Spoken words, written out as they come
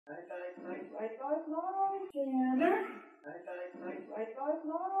Scanner. Scanner.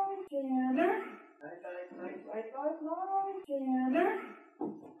 Scanner.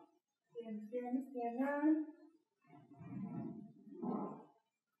 Scanner.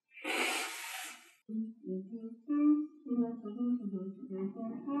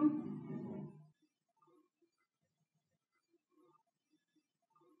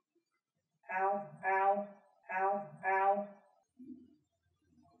 Ow, ow, ow, ow.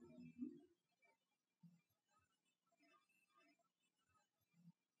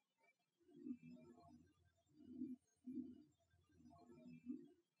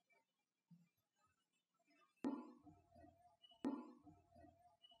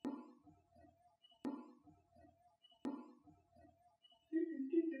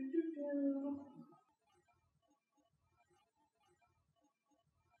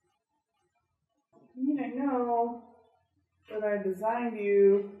 I know that I designed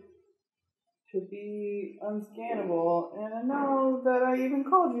you to be unscannable, and I know that I even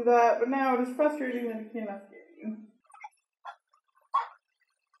called you that, but now it is frustrating that I cannot scan you.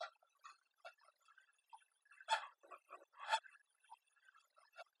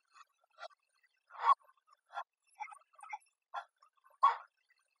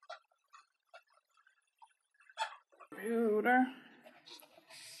 Computer.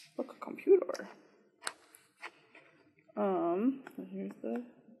 Look, a computer. Here's the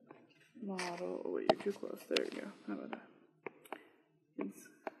model. Oh, wait, you're too close. There you go. How about that? Let's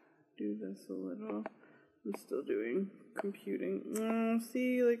do this a little. I'm still doing computing.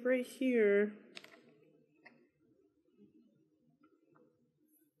 See, like right here,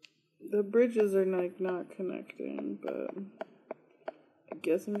 the bridges are like not connecting, but I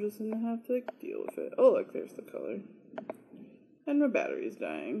guess I'm just gonna have to like, deal with it. Oh, look, there's the color. And my battery's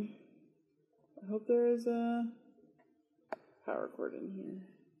dying. I hope there is a power cord in here.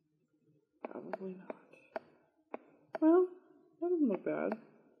 Probably not. Well, that doesn't look bad.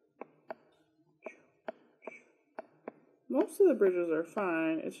 Most of the bridges are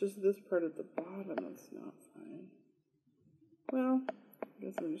fine. It's just this part at the bottom that's not fine. Well, I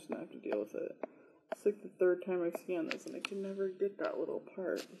guess I'm just gonna have to deal with it. It's like the third time I've scanned this and I can never get that little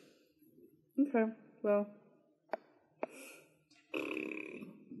part. Okay, well.